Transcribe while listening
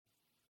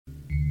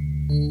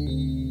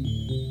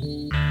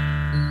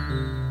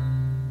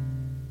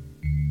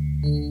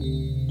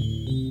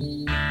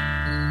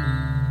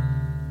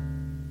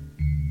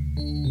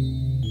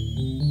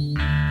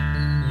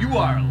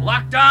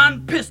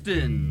On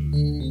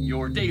Pistons,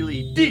 your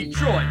daily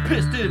Detroit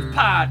Pistons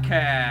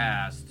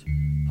podcast.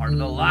 Part of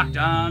the Locked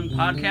On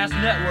Podcast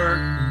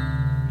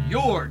Network,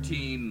 your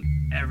team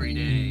every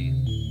day.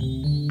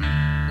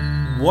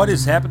 What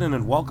is happening,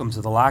 and welcome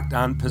to the Locked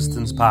On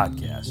Pistons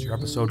podcast, your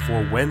episode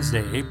for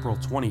Wednesday, April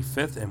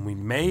 25th, and we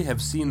may have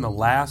seen the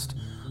last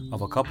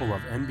of a couple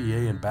of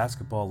NBA and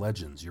basketball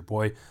legends. Your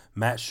boy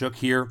Matt Shook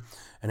here,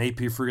 an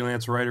AP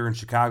freelance writer in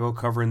Chicago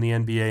covering the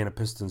NBA and a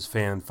Pistons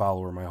fan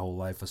follower my whole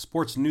life, a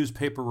sports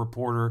newspaper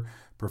reporter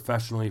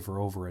professionally for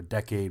over a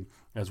decade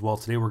as well.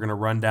 Today we're going to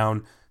run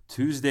down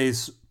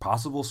Tuesday's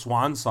possible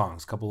swan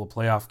songs, a couple of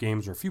playoff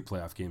games, or a few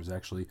playoff games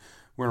actually.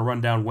 We're going to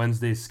run down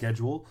Wednesday's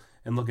schedule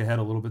and look ahead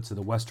a little bit to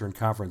the Western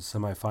Conference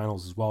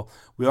semifinals as well.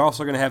 We are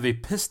also going to have a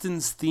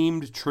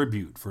Pistons-themed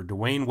tribute for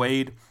Dwayne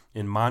Wade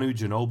and Manu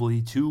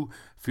Ginobili, two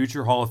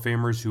future Hall of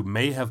Famers who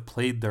may have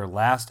played their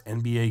last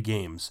NBA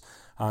games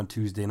on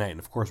Tuesday night. And,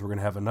 of course, we're going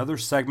to have another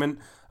segment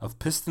of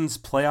Pistons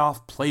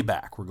playoff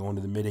playback. We're going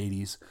to the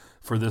mid-'80s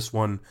for this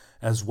one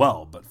as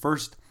well. But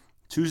first,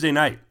 Tuesday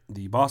night,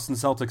 the Boston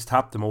Celtics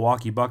topped the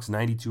Milwaukee Bucks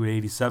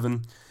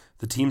 92-87.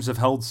 The teams have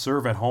held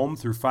serve at home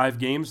through 5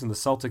 games, and the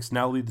Celtics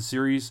now lead the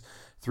series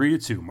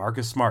 3-2.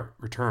 Marcus Smart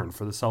returned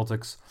for the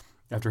Celtics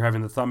after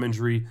having the thumb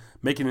injury,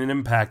 making an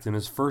impact in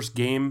his first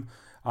game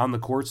on the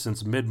court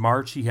since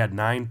mid-March. He had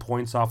 9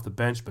 points off the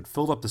bench, but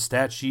filled up the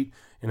stat sheet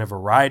in a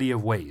variety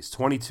of ways.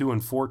 22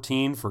 and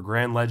 14 for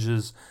Grand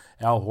Ledge's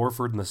Al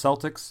Horford and the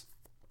Celtics.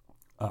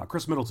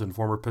 Chris Middleton,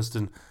 former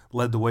Piston,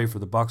 led the way for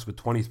the Bucks with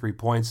 23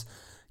 points.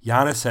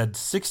 Giannis had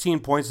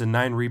 16 points and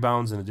 9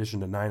 rebounds in addition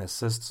to 9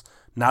 assists.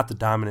 Not the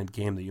dominant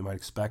game that you might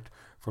expect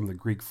from the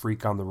Greek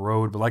Freak on the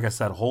road, but like I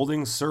said,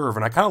 holding serve,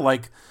 and I kind of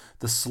like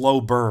the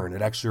slow burn.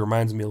 It actually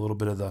reminds me a little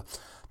bit of the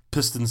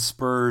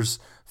Pistons-Spurs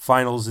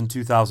finals in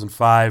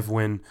 2005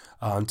 when,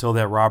 until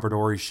that Robert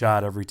Horry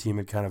shot, every team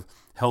had kind of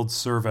held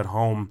serve at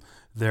home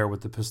there,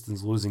 with the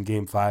Pistons losing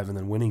Game 5 and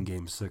then winning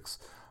Game 6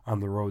 on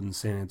the road in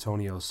San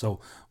Antonio. So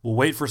we'll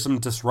wait for some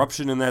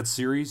disruption in that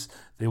series.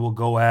 They will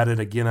go at it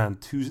again on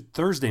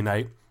Thursday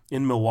night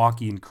in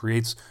Milwaukee and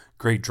creates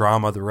great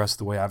drama the rest of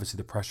the way. Obviously,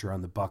 the pressure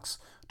on the Bucks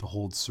to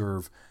hold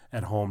serve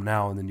at home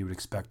now, and then you would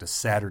expect a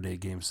Saturday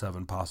Game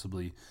 7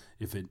 possibly,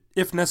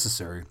 if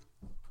necessary,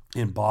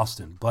 in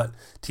Boston. But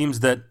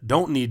teams that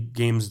don't need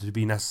games to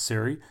be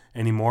necessary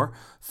anymore,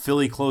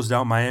 Philly closed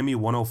out Miami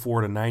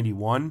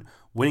 104-91,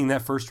 winning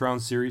that first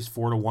round series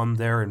 4-1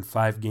 there in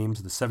 5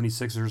 games. The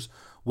 76ers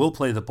will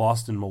play the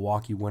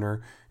Boston-Milwaukee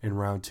winner in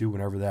round 2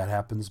 whenever that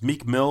happens.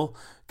 Meek Mill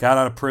got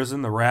out of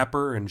prison, the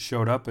rapper, and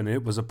showed up, and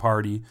it was a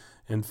party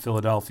in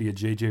Philadelphia.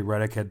 J.J.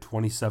 Redick had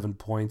 27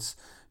 points.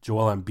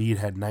 Joel Embiid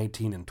had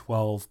 19 and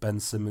 12. Ben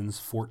Simmons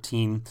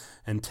 14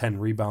 and 10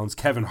 rebounds.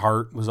 Kevin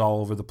Hart was all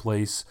over the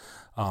place.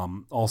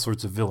 All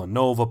sorts of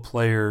Villanova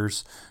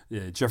players.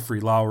 Jeffrey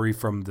Lowry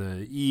from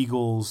the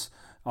Eagles.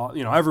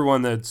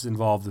 Everyone that's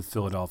involved with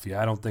Philadelphia.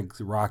 I don't think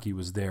Rocky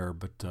was there,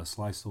 but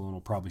Sly Stallone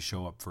will probably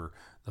show up for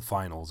the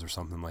finals or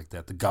something like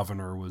that. The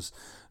governor was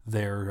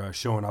there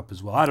showing up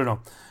as well. I don't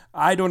know.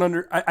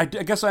 I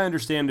guess I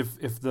understand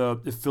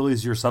if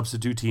Philly's your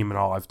substitute team and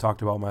all. I've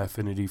talked about my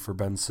affinity for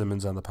Ben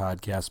Simmons on the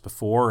podcast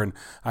before, and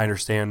I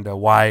understand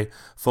why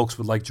folks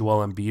would like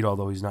Joel Embiid,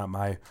 although he's not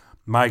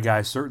my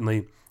guy.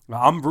 Certainly,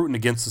 I'm rooting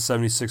against the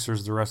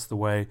 76ers the rest of the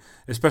way,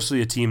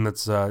 especially a team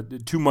that's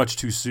too much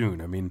too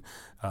soon. I mean,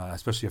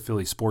 especially a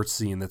Philly sports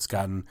scene that's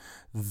gotten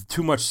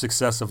too much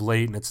success of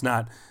late, and it's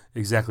not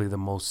exactly the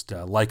most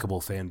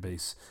likable fan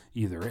base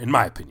either, in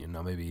my opinion.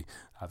 Now, maybe,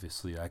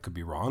 obviously, I could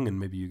be wrong, and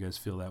maybe you guys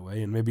feel that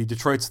way, and maybe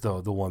Detroit's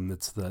the one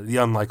that's the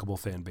unlikable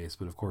fan base,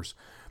 but of course,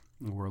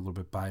 we're a little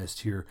bit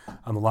biased here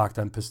on the Locked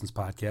On Pistons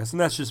podcast, and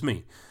that's just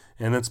me.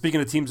 And then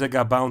speaking of teams that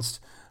got bounced,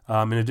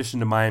 in addition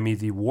to Miami,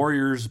 the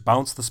Warriors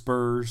bounced the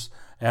Spurs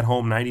at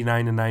home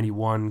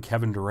 99-91.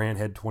 Kevin Durant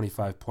had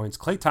 25 points.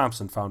 Klay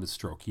Thompson found his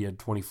stroke. He had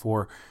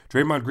 24.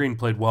 Draymond Green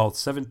played well,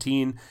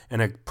 17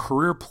 and a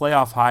career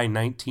playoff high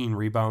 19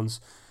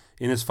 rebounds.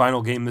 In his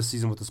final game this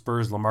season with the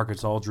Spurs,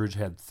 LaMarcus Aldridge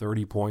had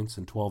 30 points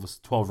and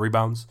 12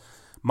 rebounds.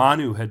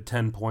 Manu had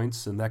 10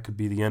 points, and that could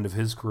be the end of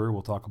his career.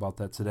 We'll talk about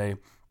that today.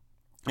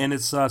 And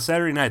it's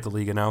Saturday night, the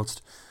league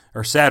announced,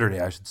 or Saturday,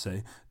 I should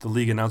say, the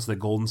league announced that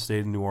Golden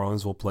State and New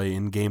Orleans will play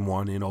in Game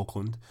 1 in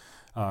Oakland.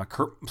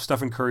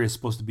 Stephen Curry is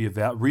supposed to be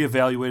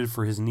reevaluated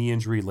for his knee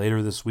injury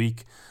later this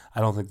week. I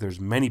don't think there's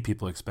many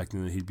people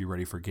expecting that he'd be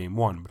ready for Game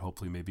 1, but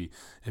hopefully maybe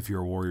if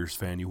you're a Warriors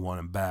fan, you want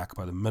him back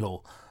by the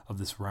middle of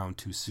this Round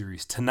 2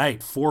 series.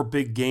 Tonight, 4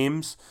 big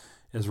games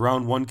as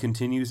Round 1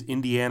 continues.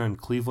 Indiana and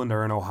Cleveland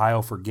are in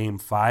Ohio for Game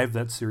 5.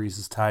 That series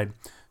is tied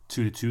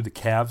 2-2. The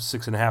Cavs,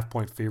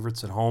 6.5-point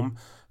favorites at home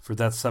for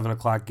that 7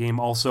 o'clock game.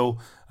 Also,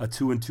 a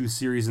 2-2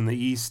 series in the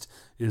East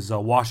is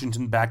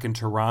Washington back in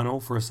Toronto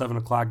for a 7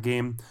 o'clock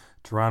game.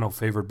 Toronto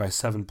favored by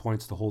 7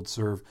 points to hold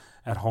serve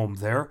at home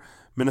there.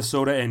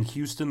 Minnesota and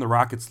Houston, the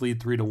Rockets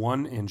lead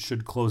 3-1 and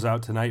should close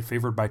out tonight,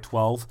 favored by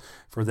 12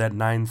 for that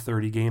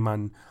 9:30 game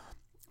on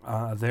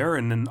there.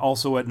 And then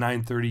also at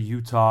 9:30,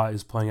 Utah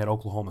is playing at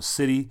Oklahoma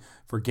City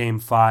for Game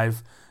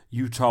 5.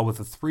 Utah with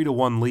a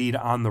 3-1 lead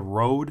on the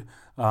road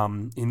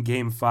in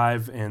Game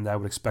 5, and I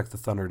would expect the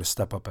Thunder to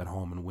step up at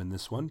home and win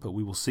this one, but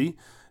we will see.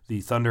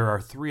 The Thunder are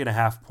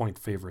 3.5-point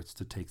favorites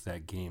to take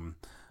that game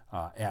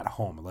at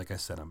home. Like I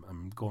said,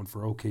 I'm going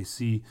for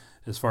OKC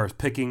as far as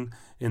picking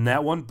in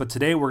that one. But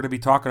today we're going to be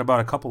talking about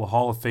a couple of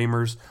Hall of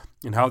Famers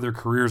and how their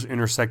careers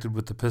intersected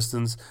with the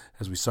Pistons,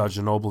 as we saw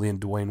Ginobili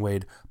and Dwayne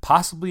Wade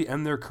possibly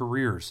end their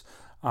careers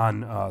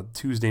on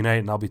Tuesday night.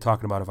 And I'll be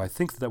talking about if I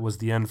think that was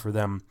the end for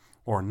them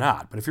or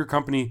not. But if your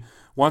company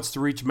wants to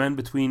reach men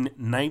between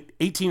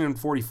 18 and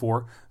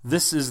 44,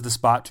 this is the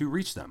spot to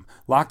reach them.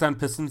 Locked On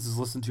Pistons is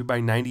listened to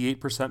by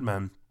 98%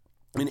 men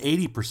and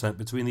 80%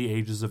 between the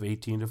ages of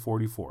 18 to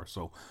 44.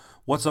 So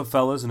what's up,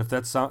 fellas? And if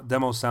that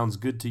demo sounds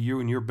good to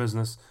you and your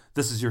business,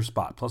 this is your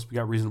spot. Plus, we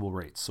got reasonable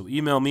rates. So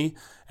email me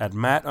at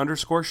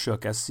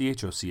Matt_Schoch,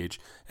 SCHOCH,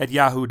 at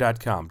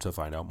yahoo.com to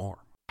find out more.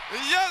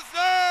 Yes,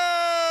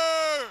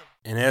 sir!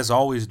 And as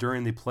always,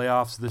 during the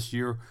playoffs this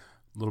year,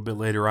 a little bit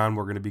later on,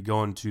 we're going to be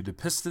going to the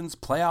Pistons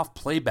playoff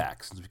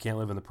playback. Since we can't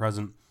live in the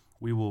present,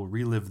 we will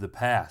relive the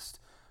past.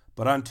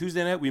 But on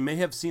Tuesday night, we may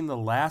have seen the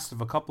last of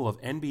a couple of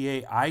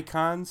NBA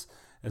icons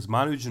as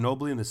Manu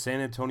Ginobili and the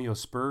San Antonio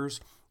Spurs,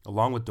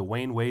 along with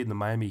Dwayne Wade and the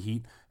Miami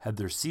Heat, had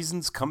their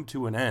seasons come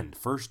to an end.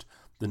 First,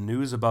 the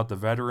news about the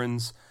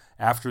veterans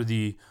after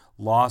the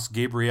loss.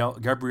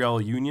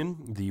 Gabrielle Union,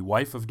 the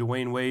wife of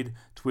Dwayne Wade,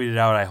 tweeted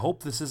out, "I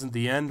hope this isn't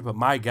the end, but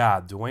my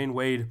God, Dwayne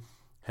Wade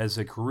has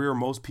a career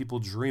most people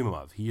dream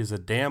of. He is a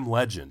damn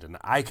legend, an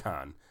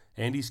icon,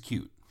 and he's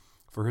cute."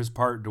 For his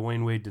part,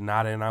 Dwayne Wade did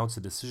not announce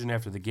a decision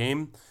after the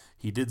game.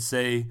 He did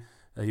say,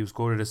 he was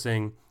quoted as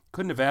saying,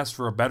 "Couldn't have asked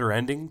for a better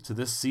ending to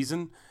this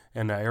season."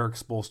 And Eric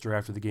Spoelstra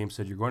after the game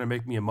said, "You're going to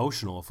make me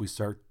emotional if we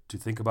start to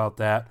think about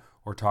that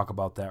or talk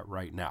about that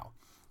right now."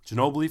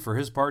 Ginobili, for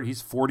his part,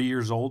 he's 40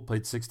 years old,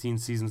 played 16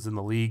 seasons in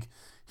the league.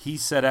 He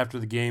said after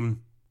the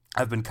game,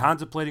 "I've been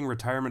contemplating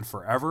retirement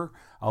forever.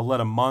 I'll let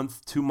a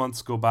month, 2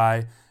 months go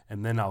by,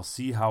 and then I'll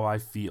see how I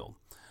feel."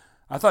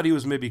 I thought he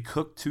was maybe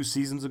cooked 2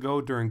 seasons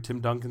ago during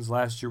Tim Duncan's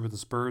last year with the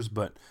Spurs,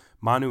 but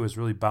Manu has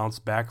really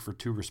bounced back for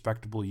 2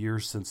 respectable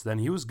years since then.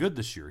 He was good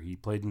this year. He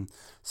played in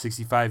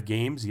 65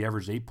 games. He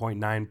averaged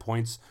 8.9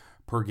 points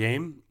per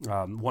game,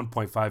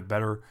 1.5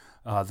 better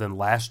than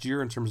last year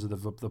in terms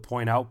of the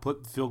point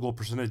output. Field goal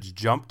percentage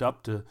jumped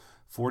up to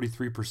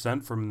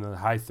 43% from the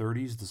high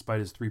 30s,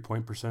 despite his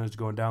 3-point percentage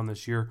going down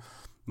this year.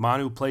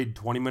 Manu played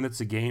 20 minutes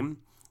a game,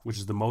 which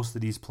is the most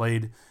that he's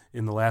played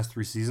in the last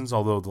 3 seasons,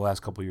 although the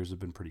last couple of years have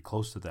been pretty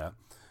close to that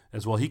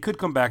as well. He could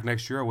come back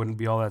next year. I wouldn't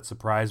be all that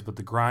surprised, but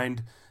the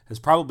grind has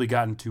probably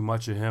gotten too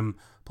much of him.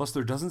 Plus,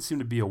 there doesn't seem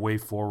to be a way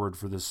forward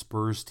for this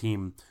Spurs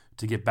team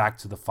to get back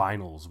to the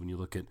finals when you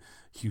look at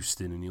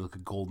Houston and you look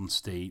at Golden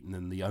State and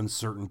then the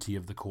uncertainty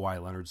of the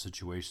Kawhi Leonard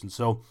situation.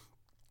 So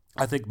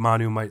I think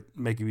Manu might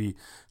maybe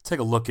take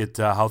a look at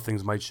how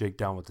things might shake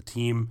down with the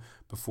team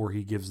before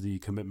he gives the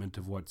commitment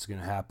of what's going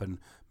to happen.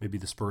 Maybe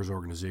the Spurs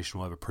organization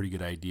will have a pretty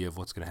good idea of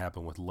what's going to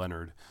happen with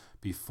Leonard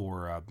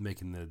before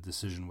making the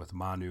decision with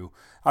Manu.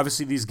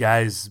 Obviously, these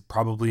guys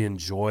probably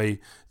enjoy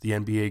the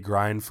NBA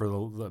grind for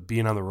the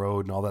being on the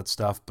road and all that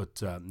stuff,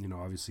 but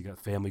obviously got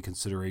family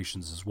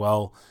considerations as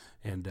well.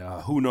 And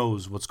who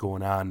knows what's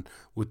going on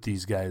with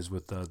these guys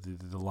with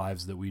the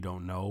lives that we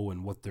don't know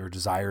and what their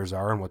desires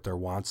are and what their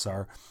wants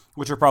are,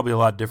 which are probably a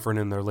lot different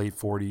in their late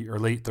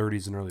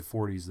 30s and early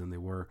 40s than they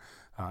were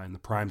in the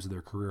primes of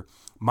their career.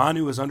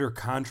 Manu is under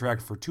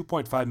contract for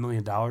 $2.5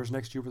 million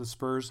next year with the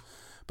Spurs,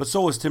 but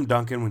so was Tim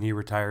Duncan when he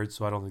retired,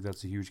 so I don't think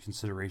that's a huge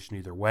consideration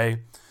either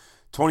way.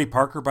 Tony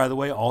Parker, by the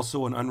way,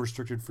 also an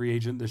unrestricted free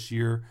agent this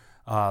year,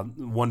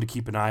 one to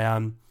keep an eye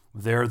on.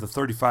 There, the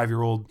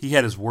 35-year-old, he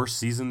had his worst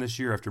season this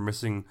year after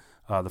missing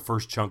the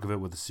first chunk of it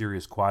with a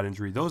serious quad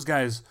injury. Those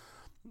guys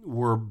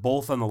were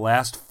both on the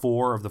last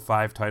 4 of the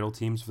 5 title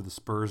teams for the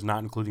Spurs,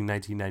 not including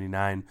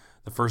 1999,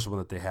 the first one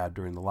that they had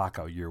during the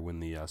lockout year when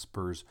the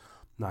Spurs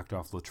knocked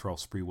off Latrell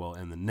Sprewell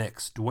and the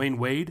Knicks. Dwayne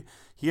Wade,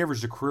 he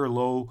averaged a career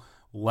low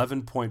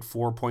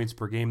 11.4 points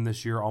per game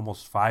this year,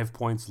 almost 5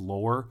 points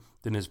lower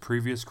than his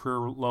previous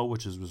career low,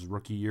 which is his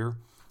rookie year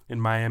in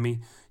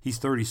Miami. He's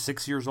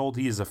 36 years old.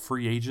 He is a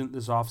free agent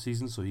this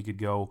offseason, so he could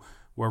go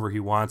wherever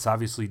he wants.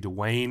 Obviously,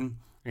 Dwayne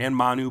and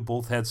Manu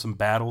both had some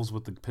battles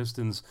with the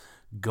Pistons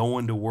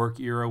going to work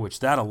era,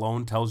 which that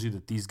alone tells you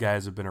that these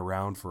guys have been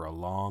around for a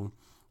long,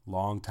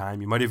 long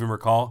time. You might even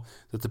recall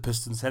that the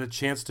Pistons had a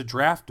chance to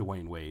draft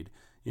Dwayne Wade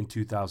in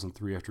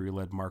 2003 after he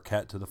led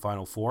Marquette to the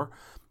Final Four.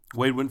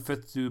 Wade went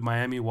 5th to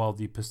Miami while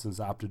the Pistons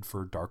opted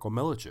for Darko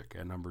Milicic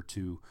at number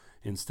 2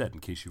 instead,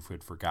 in case you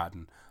had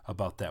forgotten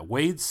about that.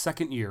 Wade's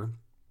second year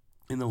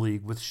in the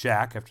league with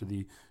Shaq after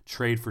the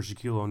trade for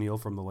Shaquille O'Neal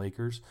from the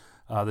Lakers.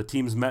 The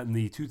teams met in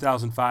the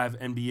 2005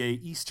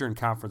 NBA Eastern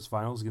Conference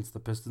Finals against the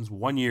Pistons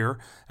 1 year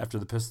after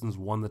the Pistons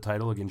won the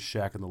title against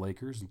Shaq and the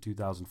Lakers in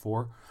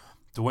 2004.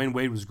 Dwayne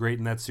Wade was great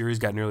in that series,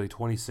 got nearly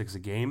 26 a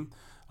game.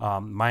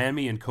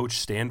 Miami and coach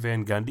Stan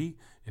Van Gundy,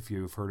 if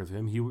you've heard of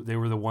him, they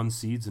were the 1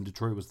 seeds and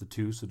Detroit was the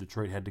 2, so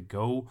Detroit had to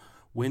go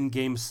win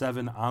Game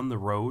 7 on the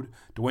road.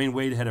 Dwayne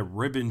Wade had a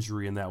rib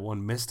injury in that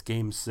one, missed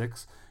Game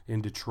 6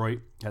 in Detroit,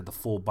 had the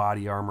full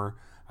body armor.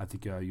 I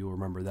think you'll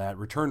remember that.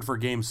 Returned for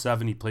Game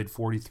 7. He played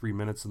 43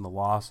 minutes in the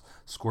loss,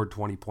 scored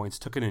 20 points,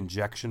 took an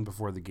injection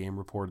before the game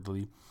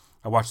reportedly.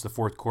 I watched the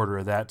fourth quarter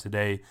of that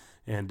today,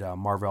 and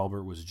Marv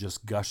Albert was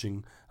just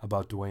gushing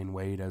about Dwayne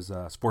Wade, as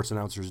sports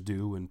announcers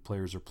do when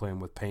players are playing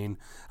with pain.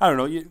 I don't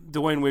know.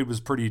 Dwayne Wade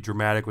was pretty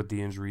dramatic with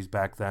the injuries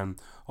back then,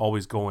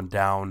 always going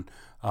down.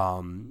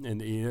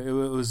 And it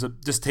was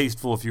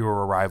distasteful if you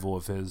were a rival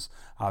of his.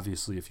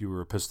 Obviously, if you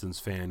were a Pistons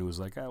fan who was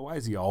like, why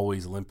is he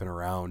always limping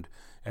around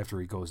after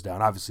he goes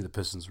down? Obviously, the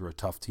Pistons were a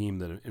tough team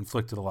that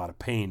inflicted a lot of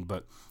pain,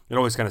 but it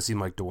always kind of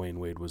seemed like Dwayne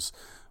Wade was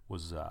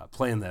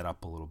playing that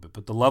up a little bit.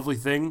 But the lovely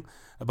thing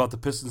about the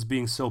Pistons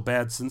being so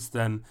bad since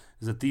then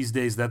is that these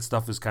days that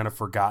stuff is kind of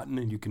forgotten,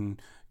 and you can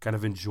kind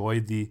of enjoy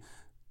the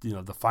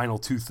final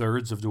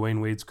 2/3 of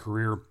Dwayne Wade's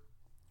career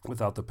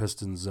without the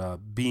Pistons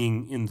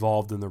being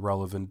involved in the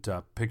relevant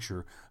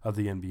picture of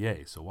the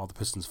NBA. So while the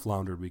Pistons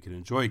floundered, we could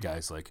enjoy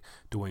guys like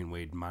Dwayne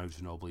Wade and Manu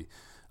Ginobili.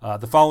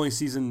 The following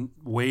season,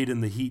 Wade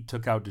and the Heat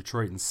took out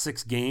Detroit in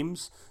 6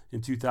 games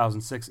in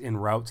 2006 en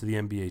route to the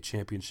NBA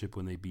championship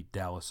when they beat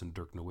Dallas and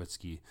Dirk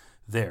Nowitzki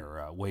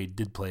there. Wade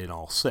did play in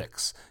all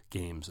 6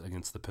 games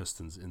against the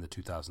Pistons in the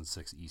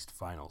 2006 East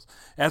Finals.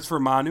 As for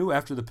Manu,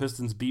 after the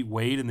Pistons beat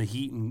Wade and the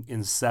Heat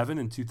in 7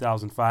 in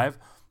 2005,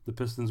 the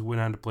Pistons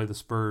went on to play the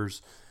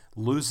Spurs,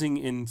 losing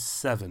in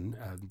 7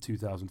 in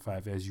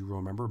 2005, as you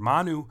remember.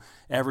 Manu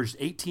averaged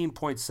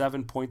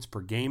 18.7 points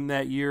per game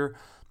that year.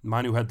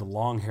 Manu had the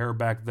long hair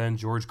back then.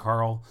 George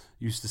Karl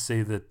used to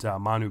say that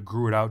Manu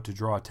grew it out to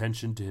draw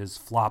attention to his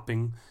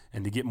flopping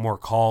and to get more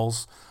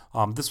calls.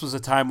 This was a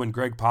time when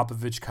Greg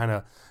Popovich kind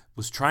of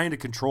was trying to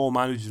control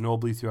Manu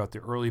Ginobili throughout the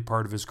early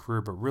part of his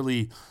career, but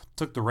really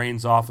took the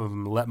reins off of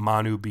him and let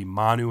Manu be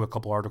Manu. A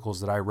couple articles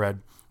that I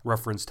read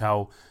referenced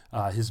how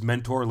his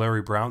mentor,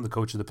 Larry Brown, the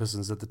coach of the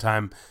Pistons at the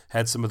time,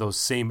 had some of those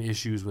same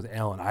issues with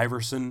Allen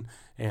Iverson,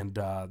 and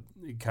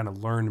he kind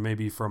of learned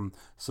maybe from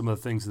some of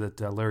the things that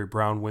Larry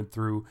Brown went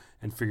through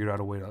and figured out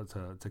a way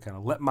to kind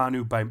of let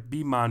Manu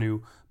be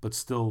Manu, but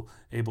still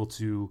able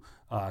to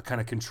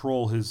kind of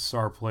control his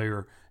star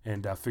player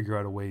and figure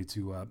out a way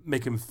to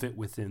make him fit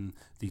within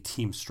the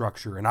team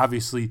structure. And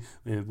obviously,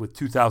 with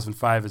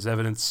 2005 as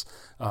evidence,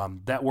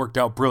 that worked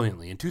out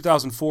brilliantly. In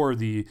 2004,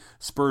 the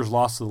Spurs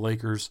lost to the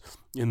Lakers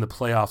in the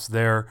playoffs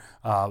there.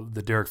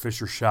 The Derek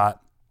Fisher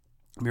shot,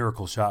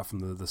 miracle shot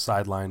from the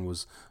sideline,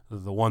 was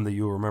the one that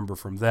you'll remember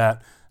from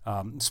that.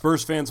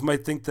 Spurs fans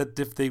might think that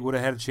if they would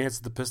have had a chance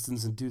at the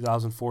Pistons in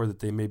 2004, that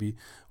they maybe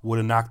would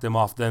have knocked them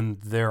off then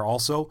there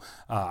also.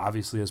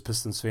 Obviously, as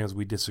Pistons fans,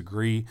 we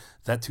disagree.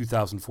 That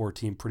 2004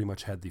 team pretty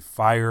much had the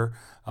fire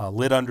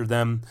lit under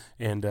them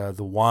and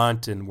the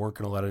want, and weren't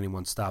going to let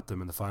anyone stop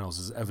them in the finals,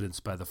 as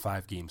evidenced by the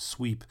 5-game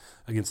sweep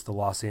against the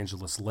Los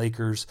Angeles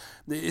Lakers.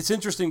 It's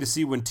interesting to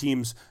see when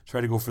teams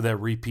try to go for that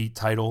repeat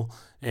title,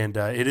 and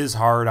it is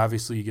hard.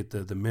 Obviously, you get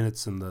the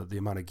minutes and the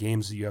amount of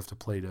games that you have to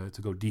play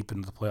to go deep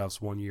into the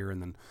playoffs one year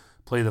and then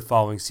play the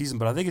following season.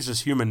 But I think it's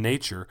just human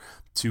nature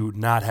to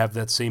not have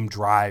that same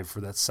drive for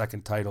that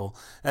second title.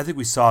 And I think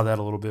we saw that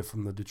a little bit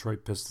from the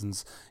Detroit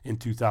Pistons in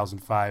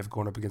 2005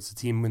 going up against a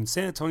team in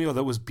San Antonio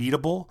that was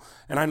beatable.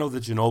 And I know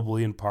that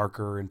Ginobili and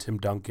Parker and Tim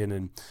Duncan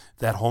and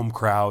that home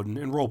crowd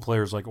and role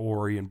players like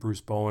Ori and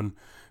Bruce Bowen,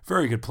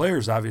 very good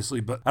players,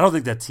 obviously, but I don't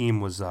think that team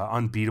was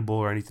unbeatable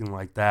or anything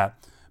like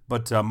that.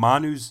 But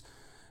Manu's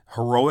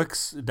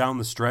heroics down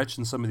the stretch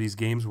in some of these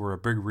games were a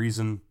big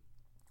reason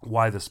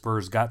why the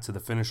Spurs got to the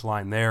finish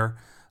line there.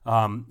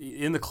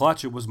 In the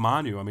clutch, it was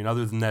Manu. I mean,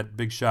 other than that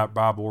big shot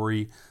Bob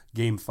Horry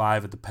Game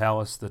 5 at the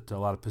Palace that a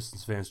lot of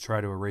Pistons fans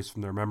try to erase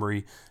from their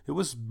memory, it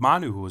was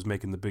Manu who was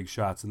making the big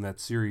shots in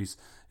that series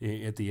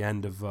at the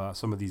end of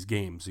some of these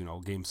games.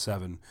 Game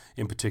 7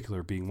 in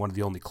particular being one of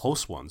the only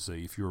close ones.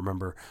 If you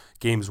remember,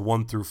 games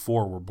 1 through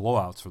 4 were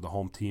blowouts for the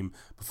home team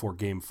before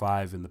Game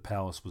 5 in the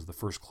Palace was the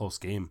first close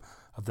game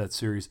of that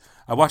series.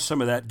 I watched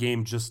some of that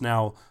game just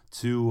now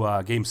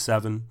to Game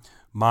 7.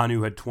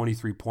 Manu had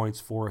 23 points,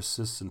 4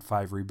 assists, and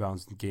 5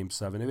 rebounds in Game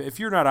 7. If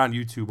you're not on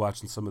YouTube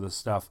watching some of this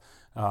stuff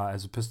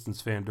as a Pistons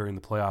fan during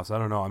the playoffs, I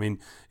don't know. I mean,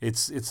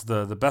 it's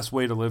the best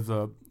way to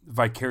live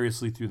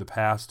vicariously through the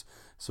past.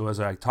 So as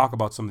I talk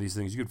about some of these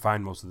things, you can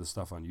find most of this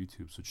stuff on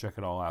YouTube. So check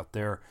it all out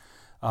there.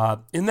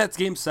 In that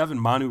Game 7,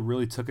 Manu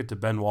really took it to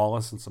Ben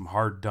Wallace and some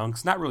hard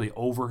dunks. Not really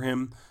over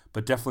him,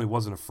 but definitely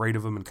wasn't afraid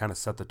of him and kind of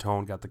set the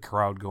tone, got the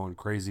crowd going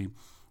crazy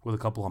with a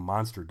couple of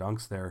monster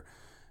dunks there.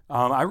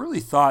 I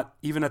really thought,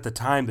 even at the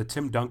time, that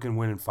Tim Duncan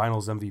winning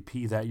Finals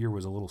MVP that year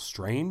was a little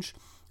strange.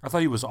 I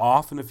thought he was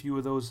off in a few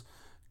of those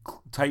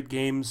tight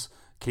games,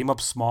 came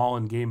up small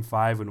in Game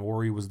 5, and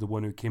Ori was the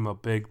one who came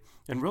up big.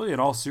 And really, in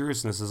all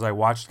seriousness, as I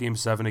watched Game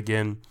 7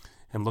 again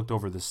and looked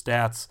over the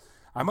stats,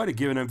 I might have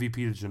given MVP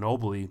to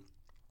Ginobili,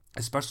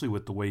 especially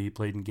with the way he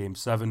played in Game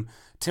 7.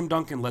 Tim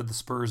Duncan led the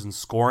Spurs in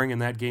scoring in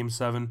that Game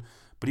 7,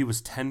 but he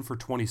was 10 for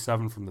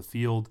 27 from the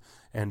field,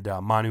 and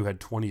Manu had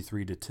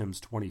 23 to Tim's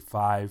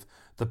 25.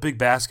 The big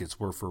baskets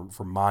were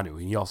for Manu,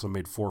 and he also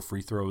made 4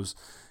 free throws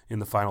in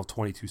the final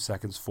 22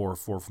 seconds, 4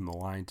 from the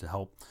line to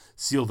help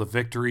seal the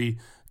victory.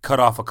 Cut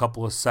off a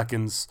couple of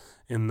seconds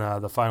in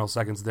the final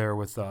seconds there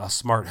with a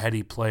smart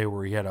heady play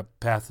where he had a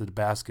path to the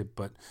basket,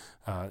 but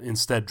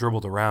instead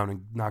dribbled around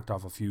and knocked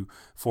off a few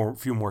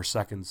more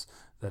seconds.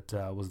 That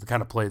was the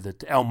kind of play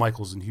that Al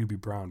Michaels and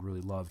Hubie Brown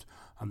really loved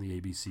on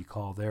the ABC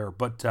call there.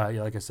 But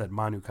like I said,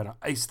 Manu kind of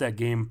iced that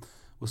game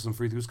with some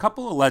free throws. A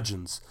couple of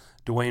legends,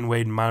 Dwayne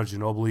Wade and Manu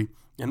Ginobili.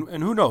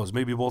 And who knows,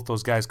 maybe both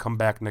those guys come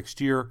back next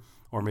year,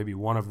 or maybe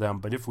one of them.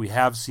 But if we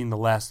have seen the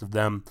last of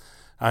them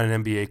on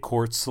an NBA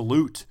court,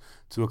 salute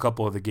to a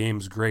couple of the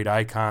game's great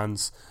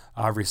icons.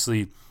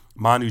 Obviously,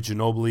 Manu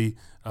Ginobili,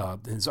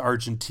 his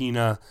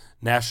Argentina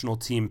national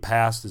team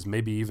past is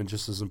maybe even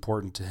just as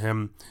important to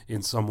him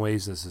in some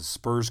ways as his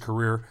Spurs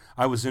career.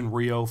 I was in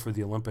Rio for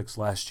the Olympics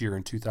last year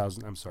in 2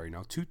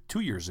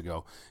 years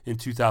ago in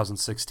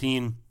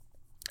 2016.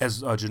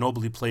 As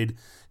Ginobili played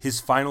his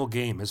final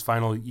game, his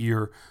final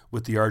year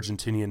with the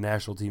Argentinian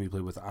national team. He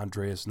played with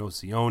Andreas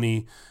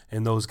Nocioni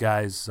and those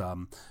guys,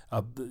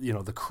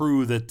 the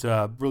crew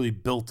that really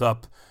built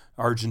up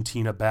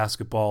Argentina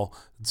basketball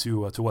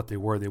to what they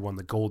were. They won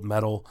the gold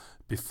medal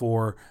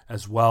before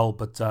as well,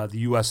 but the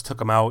U.S. took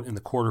them out in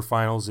the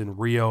quarterfinals in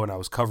Rio, and I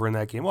was covering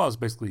that game. Well, I was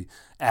basically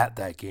at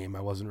that game.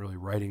 I wasn't really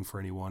writing for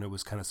anyone. It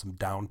was kind of some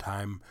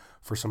downtime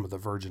for some of the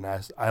Virgin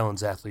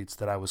Islands athletes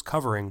that I was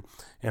covering,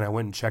 and I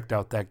went and checked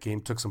out that game,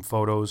 took some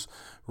photos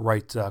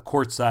right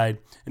courtside,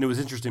 and it was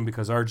interesting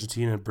because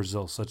Argentina and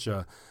Brazil, such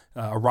a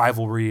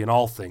rivalry in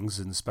all things,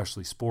 and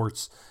especially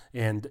sports,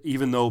 and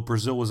even though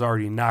Brazil was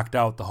already knocked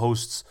out, the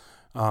hosts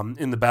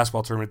in the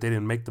basketball tournament, they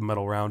didn't make the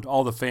medal round.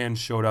 All the fans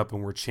showed up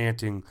and were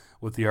chanting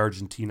with the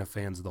Argentina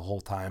fans the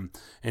whole time.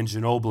 And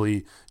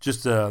Ginobili,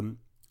 just an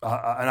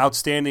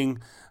outstanding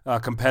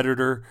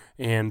competitor,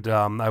 and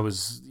it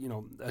was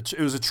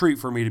a treat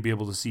for me to be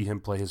able to see him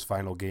play his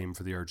final game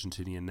for the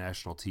Argentinian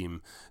national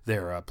team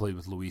there. Played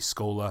with Luis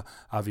Scola,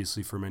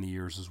 obviously, for many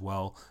years as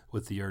well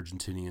with the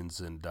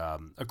Argentinians, and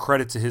a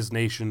credit to his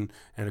nation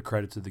and a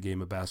credit to the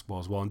game of basketball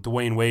as well. And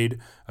Dwayne Wade,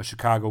 a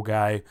Chicago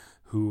guy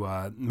who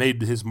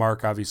made his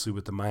mark, obviously,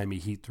 with the Miami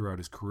Heat throughout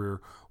his career,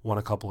 won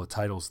a couple of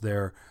titles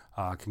there.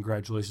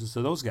 Congratulations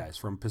to those guys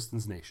from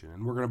Pistons Nation.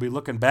 And we're going to be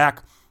looking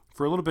back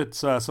for a little bit,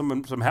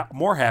 some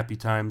more happy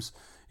times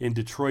in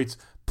Detroit's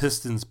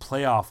Pistons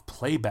playoff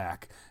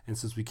playback. And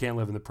since we can't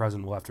live in the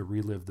present, we'll have to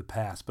relive the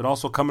past. But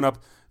also coming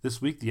up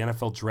this week, the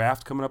NFL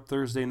Draft coming up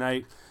Thursday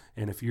night.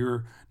 And if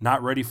you're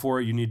not ready for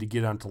it, you need to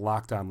get onto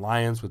Locked On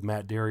Lions with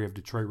Matt Derry of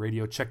Detroit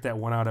Radio. Check that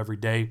one out every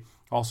day.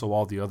 Also,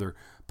 all the other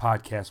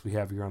podcasts we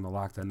have here on the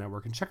Locked On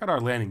Network. And check out our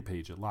landing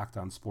page at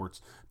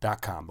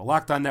LockedOnSports.com. The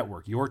Locked On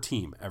Network, your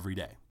team every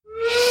day.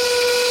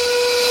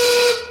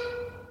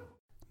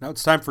 Now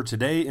it's time for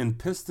Today in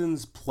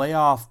Pistons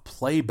playoff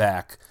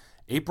playback.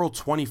 April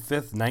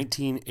 25th,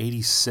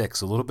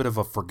 1986. A little bit of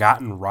a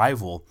forgotten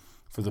rival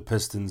for the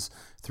Pistons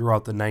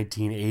throughout the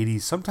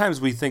 1980s.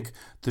 Sometimes we think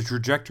the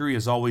trajectory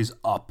is always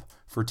up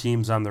for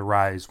teams on the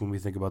rise when we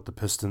think about the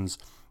Pistons'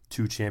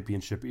 2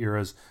 championship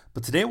eras.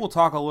 But today we'll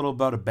talk a little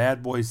about a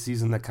bad boys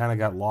season that kind of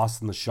got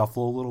lost in the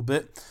shuffle a little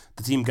bit.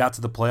 The team got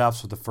to the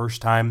playoffs for the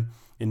first time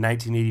in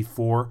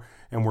 1984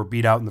 and were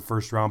beat out in the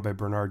first round by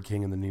Bernard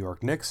King and the New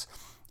York Knicks.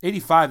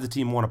 85, the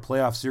team won a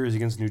playoff series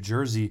against New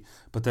Jersey,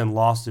 but then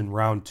lost in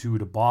round 2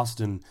 to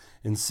Boston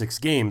in 6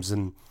 games.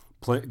 And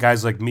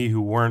guys like me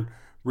who weren't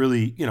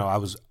really, I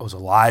was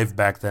alive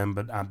back then,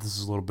 but this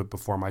is a little bit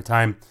before my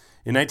time.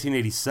 In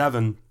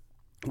 1987,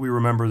 we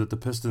remember that the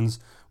Pistons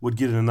would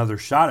get another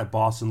shot at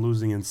Boston,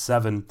 losing in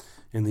 7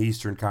 in the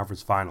Eastern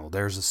Conference Final.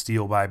 There's a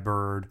steal by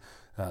Bird.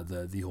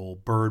 The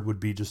whole Bird would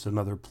be just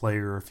another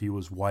player if he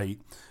was white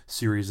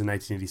series in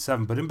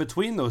 1987. But in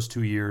between those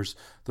 2 years,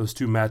 those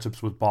 2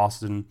 matchups with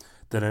Boston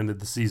that ended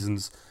the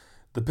seasons,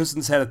 the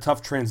Pistons had a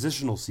tough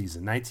transitional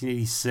season.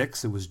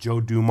 1986, it was Joe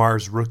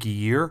Dumars' rookie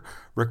year.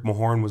 Rick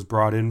Mahorn was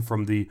brought in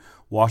from the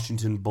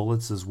Washington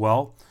Bullets as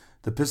well.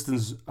 The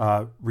Pistons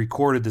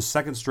recorded the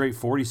second straight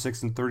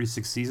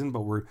 46-36 season,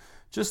 but were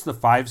just the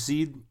 5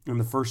 seed in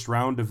the first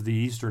round of the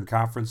Eastern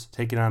Conference,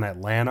 taking on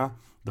Atlanta,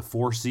 the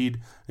 4 seed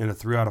in a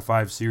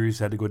 3-out-of-5 series.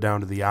 Had to go down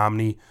to the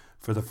Omni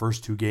for the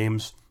first 2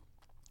 games.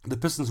 The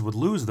Pistons would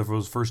lose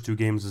those first 2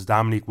 games as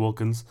Dominique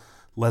Wilkins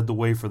led the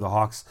way for the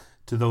Hawks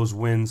to those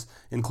wins,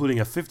 including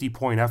a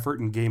 50-point effort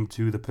in Game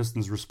 2. The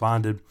Pistons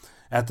responded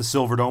at the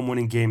Silverdome,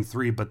 winning Game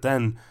 3. But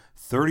then,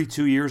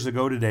 32 years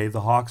ago today,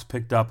 the Hawks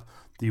picked up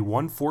the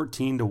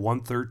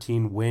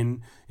 114-113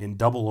 win in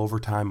double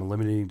overtime,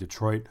 eliminating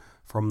Detroit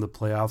from the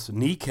playoffs.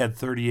 Neek had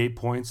 38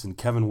 points, and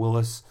Kevin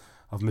Willis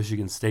of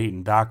Michigan State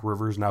and Doc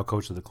Rivers, now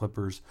coach of the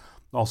Clippers,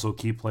 also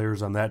key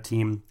players on that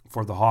team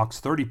for the Hawks.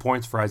 30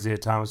 points for Isaiah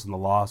Thomas in the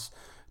loss,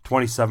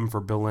 27 for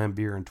Bill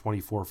Laimbeer, and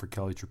 24 for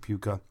Kelly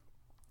Tripucka.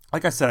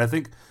 Like I said, I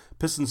think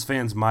Pistons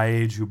fans my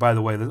age, who, by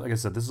the way, like I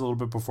said, this is a little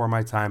bit before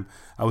my time.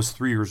 I was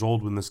 3 years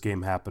old when this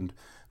game happened,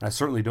 and I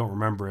certainly don't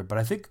remember it. But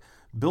I think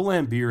Bill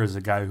Laimbeer is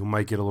a guy who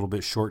might get a little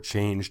bit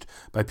shortchanged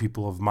by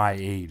people of my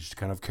age,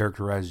 kind of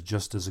characterized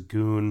just as a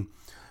goon.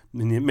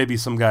 Maybe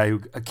some guy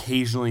who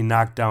occasionally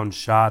knocked down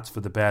shots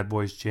for the Bad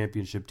Boys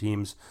championship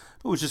teams,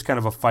 but was just kind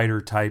of a fighter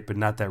type and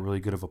not that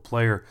really good of a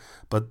player.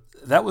 But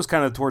that was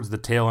kind of towards the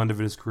tail end of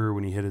his career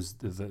when he hit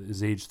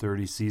his age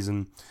 30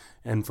 season.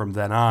 And from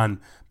then on,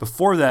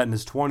 before that in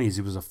his 20s,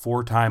 he was a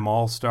 4-time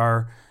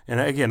All-Star. And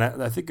again,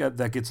 I think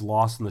that gets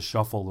lost in the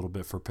shuffle a little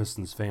bit for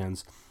Pistons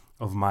fans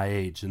of my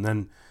age. And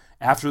then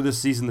after this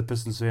season, the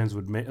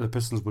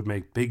Pistons would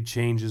make big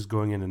changes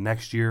going into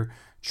next year,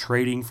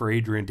 trading for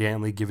Adrian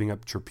Dantley, giving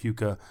up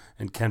Tripucka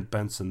and Kent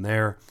Benson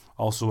there,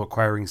 also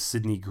acquiring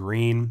Sidney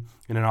Green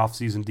in an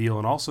offseason deal,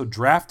 and also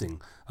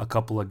drafting a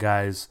couple of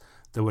guys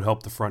that would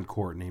help the front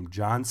court, named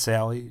John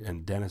Sally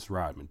and Dennis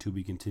Rodman, to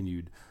be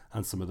continued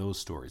on some of those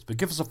stories. But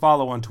give us a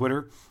follow on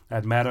Twitter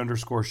at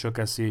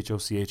Matt_Schoch,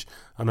 SCHOCH,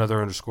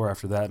 another underscore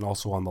after that, and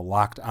also on the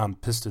Locked On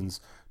Pistons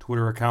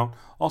Twitter account.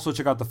 Also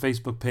check out the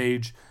Facebook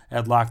page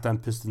at Locked On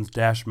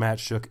Pistons-Matt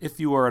Schoch. If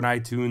you are an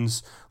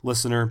iTunes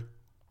listener,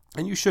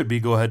 and you should be,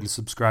 go ahead and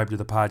subscribe to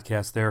the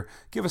podcast there.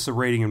 Give us a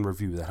rating and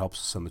review. That helps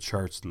us on the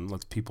charts and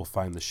lets people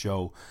find the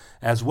show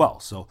as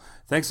well. So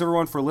thanks,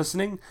 everyone, for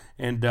listening,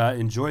 and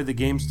enjoy the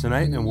games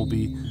tonight. And we'll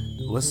be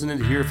listening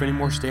to hear if any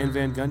more Stan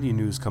Van Gundy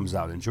news comes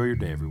out. Enjoy your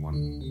day,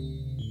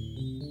 everyone.